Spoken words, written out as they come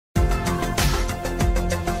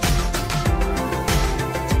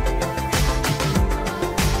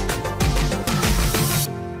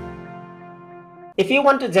If you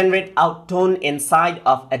want to generate out tone inside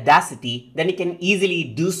of Audacity, then you can easily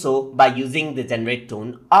do so by using the generate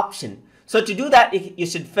tone option. So to do that, you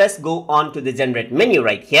should first go on to the generate menu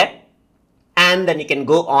right here, and then you can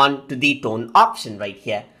go on to the tone option right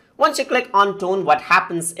here. Once you click on tone, what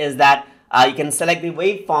happens is that you can select the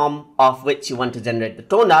waveform of which you want to generate the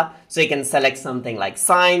tone up. So you can select something like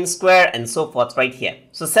sine, square, and so forth right here.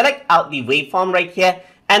 So select out the waveform right here,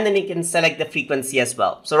 and then you can select the frequency as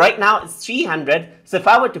well. So right now it's 300. So if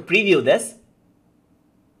I were to preview this,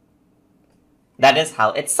 that is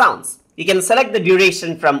how it sounds. You can select the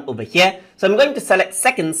duration from over here. So I'm going to select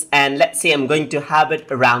seconds, and let's say I'm going to have it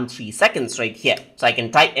around 3 seconds right here. So I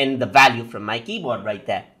can type in the value from my keyboard right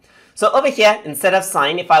there. So over here, instead of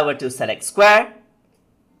sine, if I were to select square,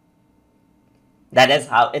 that is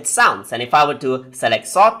how it sounds. And if I were to select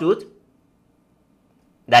sawtooth,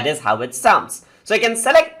 that is how it sounds. So you can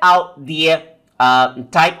select out the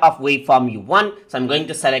type of waveform you want. So I'm going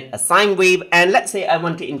to select a sine wave, and let's say I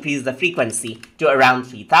want to increase the frequency to around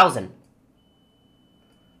 3000.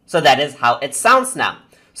 So that is how it sounds now.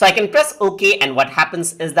 So I can press OK, and what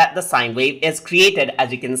happens is that the sine wave is created,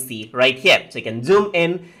 as you can see right here. So you can zoom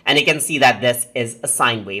in and you can see that this is a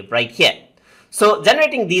sine wave right here. So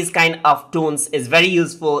generating these kind of tones is very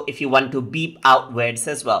useful if you want to beep out words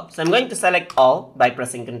as well. So I'm going to select all by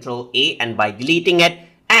pressing Ctrl A and by deleting it,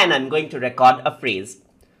 and I'm going to record a phrase.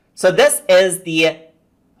 So this is the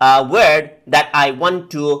word that I want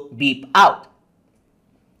to beep out.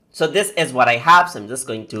 So this is what I have. So I'm just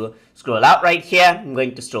going to scroll out right here. I'm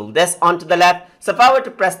going to scroll this onto the left. So if I were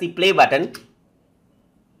to press the play button,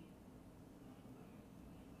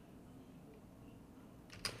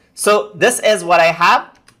 so this is what I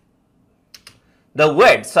have, the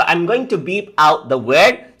word. So I'm going to beep out the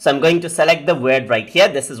word. So I'm going to select the word right here.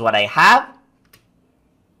 This is what I have.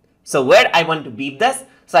 So where I want to beep this.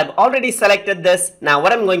 So I've already selected this. Now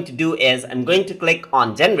what I'm going to do is I'm going to click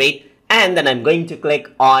on generate, and then I'm going to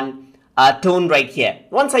click on tone right here.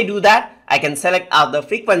 Once I do that, I can select out the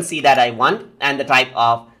frequency that I want and the type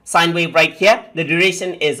of sine wave right here. The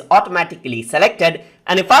duration is automatically selected.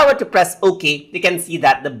 And if I were to press OK, you can see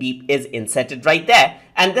that the beep is inserted right there.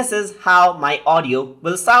 And this is how my audio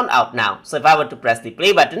will sound out now. So if I were to press the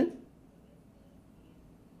play button,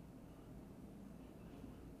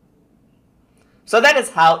 so that is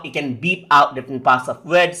how you can beep out different parts of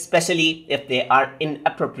words, especially if they are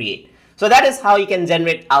inappropriate. So that is how you can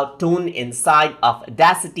generate out tone inside of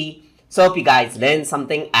Audacity. So hope you guys learned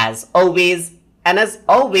something as always. And as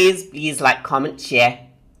always, please like, comment, share,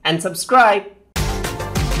 and subscribe.